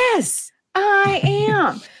 yes, I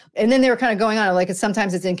am. And then they were kind of going on like,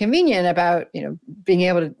 sometimes it's inconvenient about, being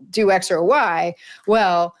able to do X or Y.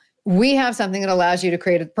 Well, we have something that allows you to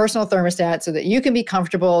create a personal thermostat so that you can be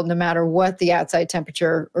comfortable no matter what the outside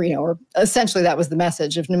temperature, or essentially that was the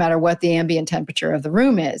message of no matter what the ambient temperature of the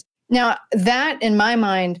room is. Now, that in my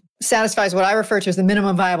mind satisfies what I refer to as the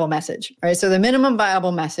minimum viable message, right? So the minimum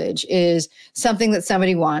viable message is something that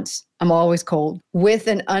somebody wants, I'm always cold, with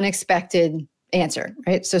an unexpected answer,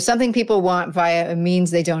 right? So something people want via a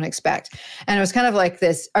means they don't expect. And it was kind of like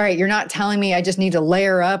this, all right, you're not telling me I just need to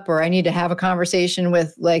layer up, or I need to have a conversation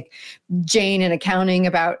with like Jane in accounting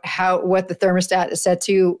about what the thermostat is set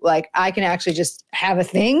to. Like, I can actually just have a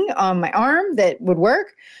thing on my arm that would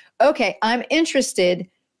work. Okay, I'm interested.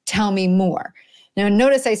 Tell me more. Now,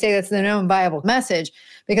 notice I say that's the minimum viable message,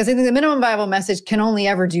 because I think the minimum viable message can only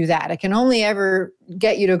ever do that. It can only ever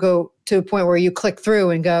get you to go to a point where you click through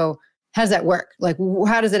and go, how does that work? Like,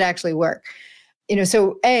 how does it actually work?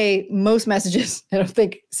 So most messages, I don't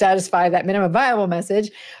think, satisfy that minimum viable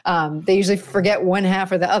message. They usually forget one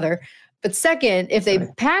half or the other. But second, if they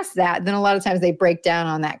pass that, then a lot of times they break down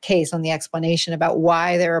on that case, on the explanation about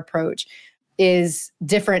why their approach is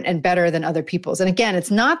different and better than other people's. And again,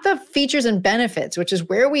 it's not the features and benefits, which is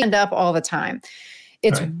where we end up all the time.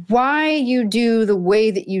 It's why you do the way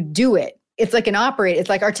that you do it. It's like it's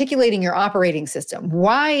like articulating your operating system.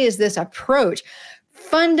 Why is this approach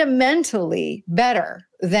fundamentally better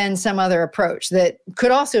than some other approach that could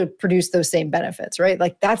also produce those same benefits, right?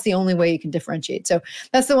 Like that's the only way you can differentiate. So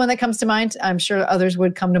that's the one that comes to mind. I'm sure others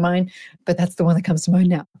would come to mind, but that's the one that comes to mind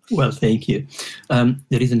now. Well, thank you. There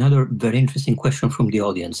is another very interesting question from the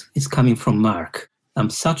audience. It's coming from Mark. I'm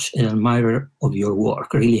such an admirer of your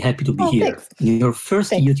work. Really happy to be here. Thanks. In your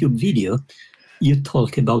first YouTube video, you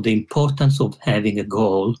talk about the importance of having a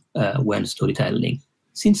goal when storytelling.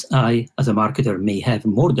 Since I, as a marketer, may have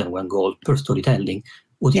more than one goal per storytelling,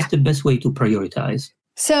 what is the best way to prioritize?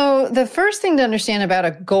 So the first thing to understand about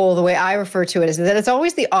a goal, the way I refer to it, is that it's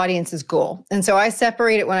always the audience's goal. And so I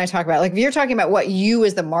separate it when I talk about it. Like if you're talking about what you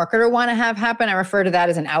as the marketer want to have happen, I refer to that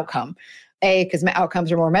as an outcome. Because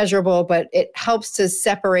outcomes are more measurable, but it helps to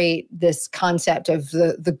separate this concept of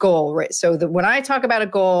the goal, right? So when I talk about a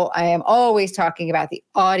goal, I am always talking about the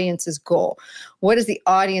audience's goal. What is the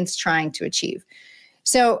audience trying to achieve?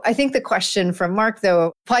 So I think the question from Mark,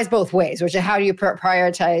 though, applies both ways, which is how do you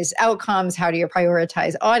prioritize outcomes? How do you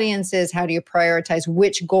prioritize audiences? How do you prioritize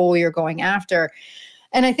which goal you're going after?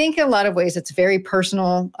 And I think in a lot of ways, it's very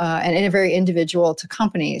personal and very individual to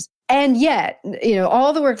companies. And yet,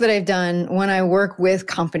 all the work that I've done when I work with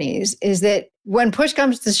companies is that when push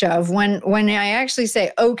comes to shove, when I actually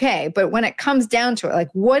say, okay, but when it comes down to it, like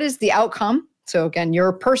what is the outcome? So again,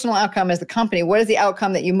 your personal outcome as the company, what is the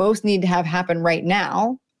outcome that you most need to have happen right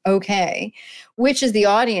now? Okay. Which is the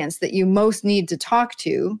audience that you most need to talk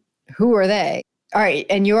to? Who are they? All right.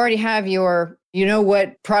 And you already have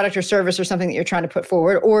what product or service or something that you're trying to put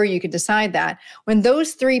forward, or you could decide that. When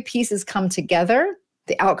those three pieces come together,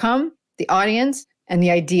 the outcome, the audience, and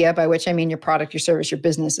the idea, by which I mean your product, your service, your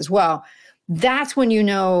business as well, that's when you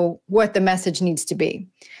know what the message needs to be.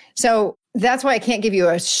 So that's why I can't give you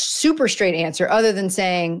a super straight answer other than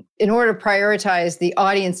saying, in order to prioritize the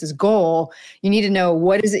audience's goal, you need to know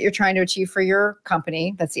what is it you're trying to achieve for your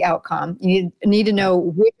company. That's the outcome. You need to know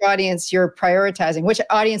which audience you're prioritizing, which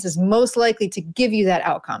audience is most likely to give you that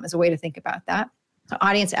outcome is a way to think about that.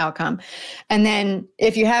 Audience outcome. And then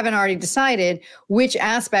if you haven't already decided which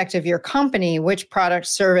aspect of your company, which product,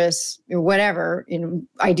 service, or whatever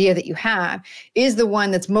idea that you have is the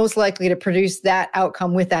one that's most likely to produce that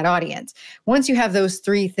outcome with that audience. Once you have those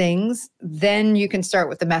three things, then you can start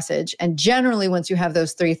with the message. And generally, once you have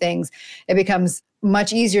those three things, it becomes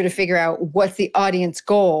much easier to figure out what's the audience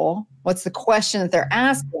goal, what's the question that they're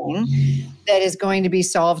asking that is going to be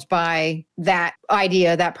solved by that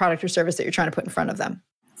idea, that product or service that you're trying to put in front of them.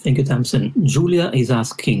 Thank you, Tamsen. Julia is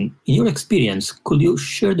asking, in your experience, could you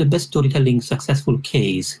share the best storytelling successful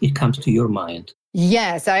case it comes to your mind?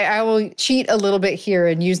 Yes, I will cheat a little bit here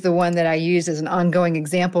and use the one that I use as an ongoing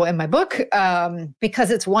example in my book,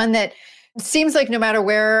 because it's one that seems like no matter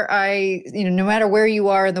where you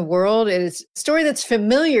are in the world, it is a story that's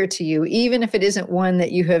familiar to you, even if it isn't one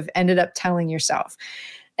that you have ended up telling yourself.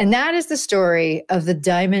 And that is the story of the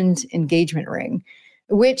diamond engagement ring,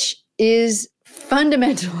 which is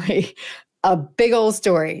fundamentally a big old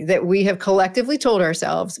story that we have collectively told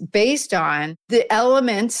ourselves based on the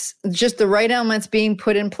elements, just the right elements being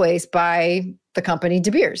put in place by the company De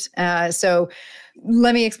Beers. So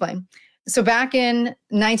let me explain. So back in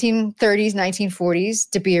 1930s, 1940s,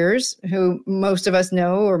 De Beers, who most of us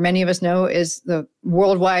know, or many of us know, is the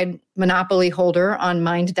worldwide monopoly holder on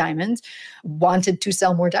mined diamonds, wanted to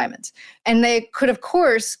sell more diamonds. And they could, of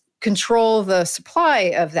course, control the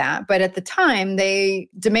supply of that. But at the time,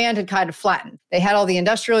 demand had kind of flattened. They had all the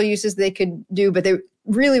industrial uses they could do, but they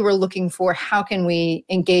really were looking for how can we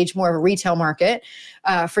engage more of a retail market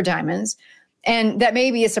for diamonds. And that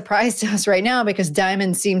may be a surprise to us right now because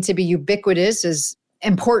diamonds seem to be ubiquitous as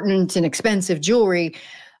important and expensive jewelry.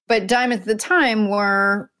 But diamonds at the time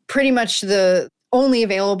were pretty much the only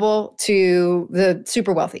available to the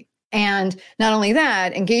super wealthy. And not only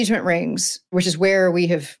that, engagement rings, which is where we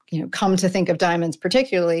have come to think of diamonds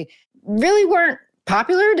particularly, really weren't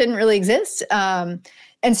popular, didn't really exist. And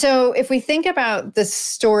so if we think about the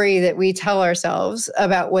story that we tell ourselves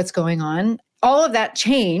about what's going on, all of that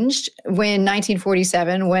changed when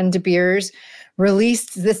 1947, when De Beers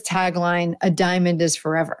released this tagline, "A diamond is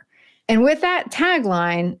forever." And with that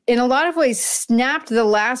tagline, in a lot of ways, snapped the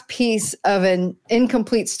last piece of an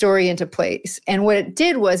incomplete story into place. And what it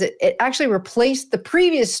did was it actually replaced the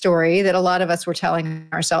previous story that a lot of us were telling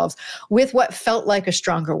ourselves with what felt like a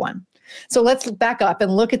stronger one. So let's back up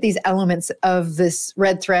and look at these elements of this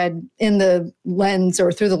red thread in the lens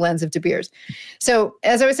or through the lens of De Beers. So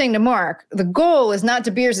as I was saying to Mark, the goal is not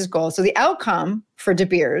De Beers' goal. So the outcome for De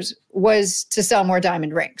Beers was to sell more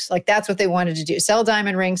diamond rings. Like that's what they wanted to do, sell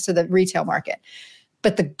diamond rings to the retail market.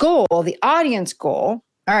 But the goal, the audience goal,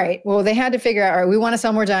 all right, well, they had to figure out, all right, we want to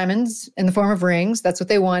sell more diamonds in the form of rings. That's what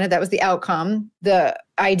they wanted. That was the outcome. The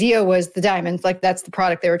idea was the diamonds, like that's the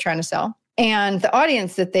product they were trying to sell. And the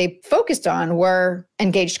audience that they focused on were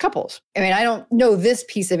engaged couples. I mean, I don't know this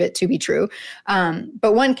piece of it to be true,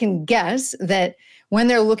 but one can guess that when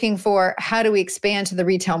they're looking for how do we expand to the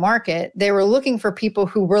retail market, they were looking for people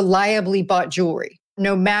who reliably bought jewelry,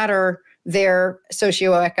 no matter their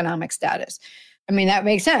socioeconomic status. I mean, that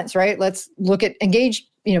makes sense, right? Let's look at engaged,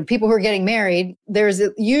 people who are getting married. There's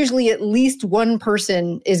usually at least one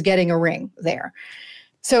person is getting a ring there.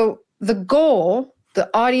 So the goal, the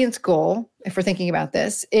audience goal, if we're thinking about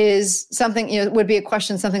this, is something, would be a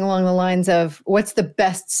question, something along the lines of what's the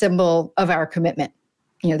best symbol of our commitment,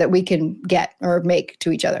 that we can get or make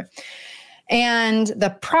to each other. And the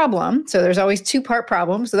problem, so there's always two-part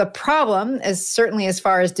problem. So the problem is certainly as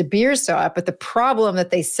far as De Beers saw it, but the problem that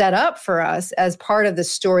they set up for us as part of the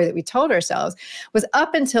story that we told ourselves was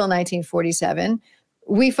up until 1947,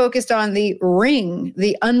 we focused on the ring,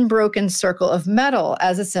 the unbroken circle of metal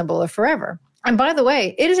as a symbol of forever. And by the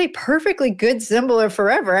way, it is a perfectly good symbol of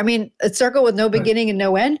forever. I mean, a circle with no beginning and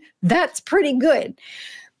no end, that's pretty good.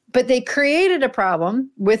 But they created a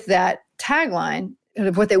problem with that tagline.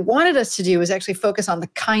 What they wanted us to do was actually focus on the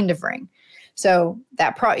kind of ring. So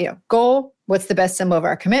that goal, what's the best symbol of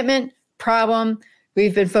our commitment? Problem,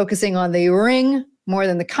 we've been focusing on the ring more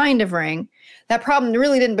than the kind of ring. That problem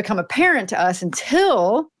really didn't become apparent to us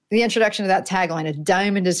until the introduction of that tagline, a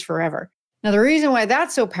diamond is forever. Now, the reason why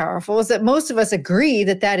that's so powerful is that most of us agree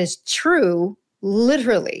that that is true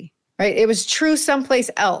literally. Right? It was true someplace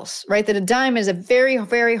else, right? That a diamond is a very,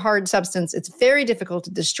 very hard substance. It's very difficult to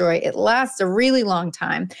destroy. It lasts a really long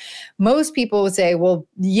time. Most people would say, well,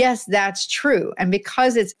 yes, that's true. And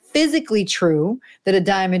because it's physically true that a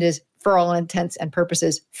diamond is, for all intents and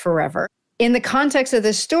purposes, forever, in the context of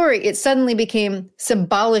this story, it suddenly became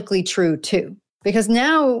symbolically true too. Because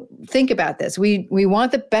now, think about this. We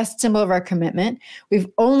want the best symbol of our commitment. We've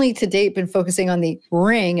only to date been focusing on the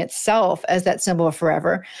ring itself as that symbol of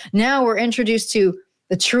forever. Now we're introduced to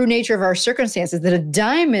the true nature of our circumstances, that a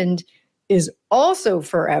diamond is also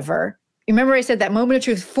forever. Remember I said that moment of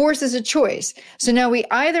truth forces a choice. So now we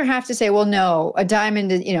either have to say, well, no, a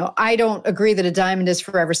diamond, I don't agree that a diamond is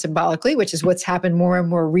forever symbolically, which is what's happened more and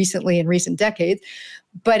more recently in recent decades.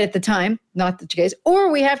 But at the time, not the case.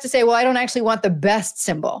 Or we have to say, well, I don't actually want the best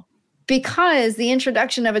symbol, because the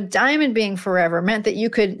introduction of a diamond being forever meant that you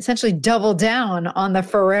could essentially double down on the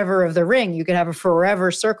forever of the ring. You could have a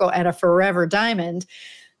forever circle and a forever diamond.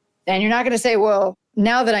 And you're not going to say, well,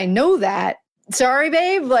 now that I know that, sorry,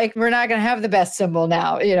 babe, like we're not going to have the best symbol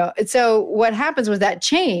now, And so what happens with that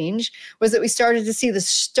change was that we started to see the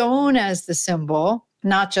stone as the symbol,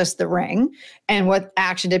 not just the ring. And what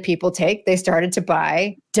action did people take? They started to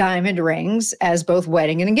buy diamond rings as both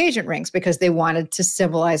wedding and engagement rings because they wanted to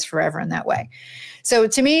symbolize forever in that way. So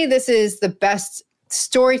to me, this is the best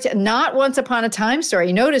story, not once upon a time story.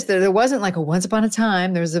 You notice that there wasn't like a once upon a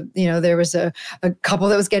time. There was a couple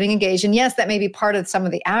that was getting engaged. And yes, that may be part of some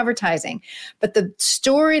of the advertising, but the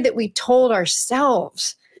story that we told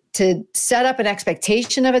ourselves to set up an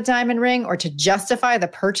expectation of a diamond ring or to justify the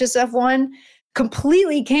purchase of one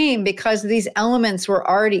completely came because these elements were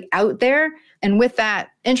already out there. And with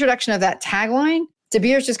that introduction of that tagline, De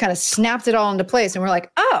Beers just kind of snapped it all into place. And we're like,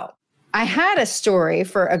 oh, I had a story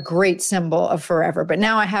for a great symbol of forever, but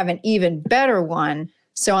now I have an even better one.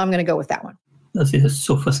 So I'm going to go with that one. That's a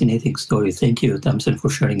so fascinating story. Thank you, Tamsen, for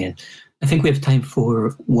sharing it. I think we have time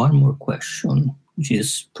for one more question, which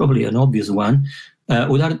is probably an obvious one.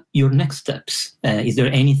 What are your next steps? Is there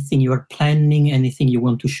anything you are planning, anything you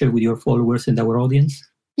want to share with your followers and our audience?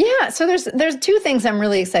 Yeah, so there's two things I'm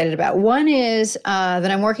really excited about. One is that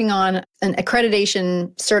I'm working on an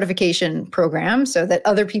accreditation certification program so that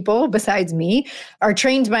other people besides me are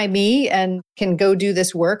trained by me and can go do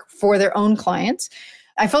this work for their own clients.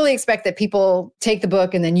 I fully expect that people take the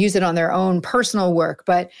book and then use it on their own personal work,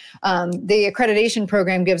 but the accreditation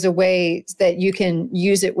program gives a way that you can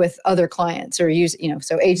use it with other clients or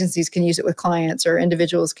so agencies can use it with clients or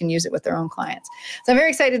individuals can use it with their own clients. So I'm very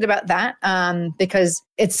excited about that because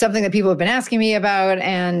it's something that people have been asking me about,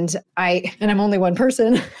 and I'm only one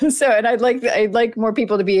person. And I'd like more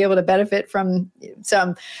people to be able to benefit from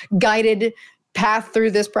some guided path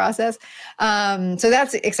through this process. So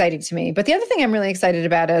that's exciting to me. But the other thing I'm really excited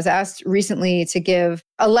about, I was asked recently to give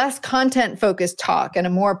a less content-focused talk and a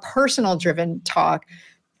more personal-driven talk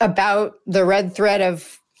about the red thread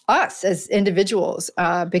of us as individuals,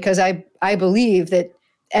 because I believe that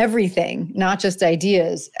everything, not just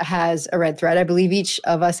ideas, has a red thread. I believe each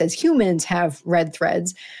of us as humans have red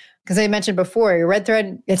threads. Because I mentioned before, your red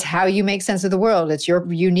thread, it's how you make sense of the world. It's your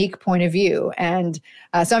unique point of view. And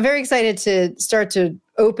so I'm very excited to start to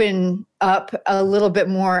open up a little bit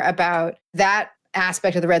more about that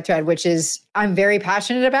aspect of the red thread, which is I'm very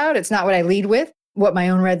passionate about. It's not what I lead with, what my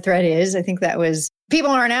own red thread is. I think that was,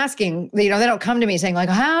 people aren't asking, they don't come to me saying like,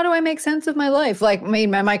 how do I make sense of my life? Like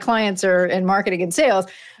my clients are in marketing and sales.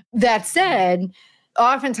 That said,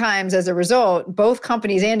 oftentimes, as a result, both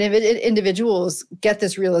companies and individuals get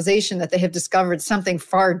this realization that they have discovered something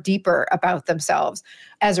far deeper about themselves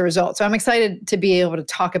as a result. So I'm excited to be able to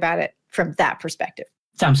talk about it from that perspective.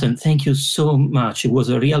 Tamsen, thank you so much. It was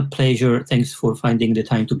a real pleasure. Thanks for finding the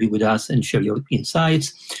time to be with us and share your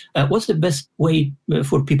insights. What's the best way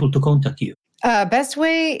for people to contact you? Best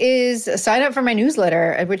way is sign up for my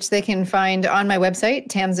newsletter, which they can find on my website,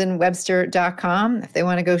 tamsenwebster.com. If they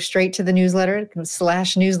want to go straight to the newsletter,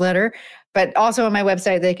 /newsletter. But also on my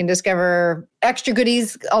website, they can discover extra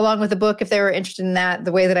goodies along with the book if they were interested in that,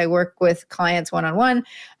 the way that I work with clients one-on-one,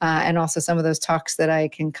 and also some of those talks that I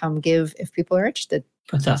can come give if people are interested.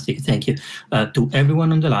 Fantastic. Thank you. To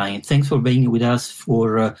everyone on the line, thanks for being with us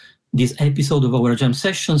for this episode of our Jam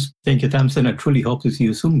Sessions. Thank you, Tamsen. I truly hope to see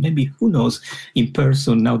you soon. Maybe, who knows, in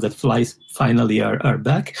person now that flights finally are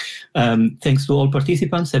back. Thanks to all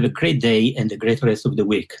participants. Have a great day and a great rest of the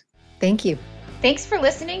week. Thank you. Thanks for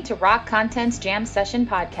listening to Rock Content's Jam Session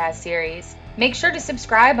podcast series. Make sure to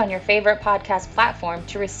subscribe on your favorite podcast platform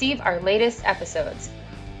to receive our latest episodes.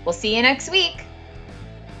 We'll see you next week.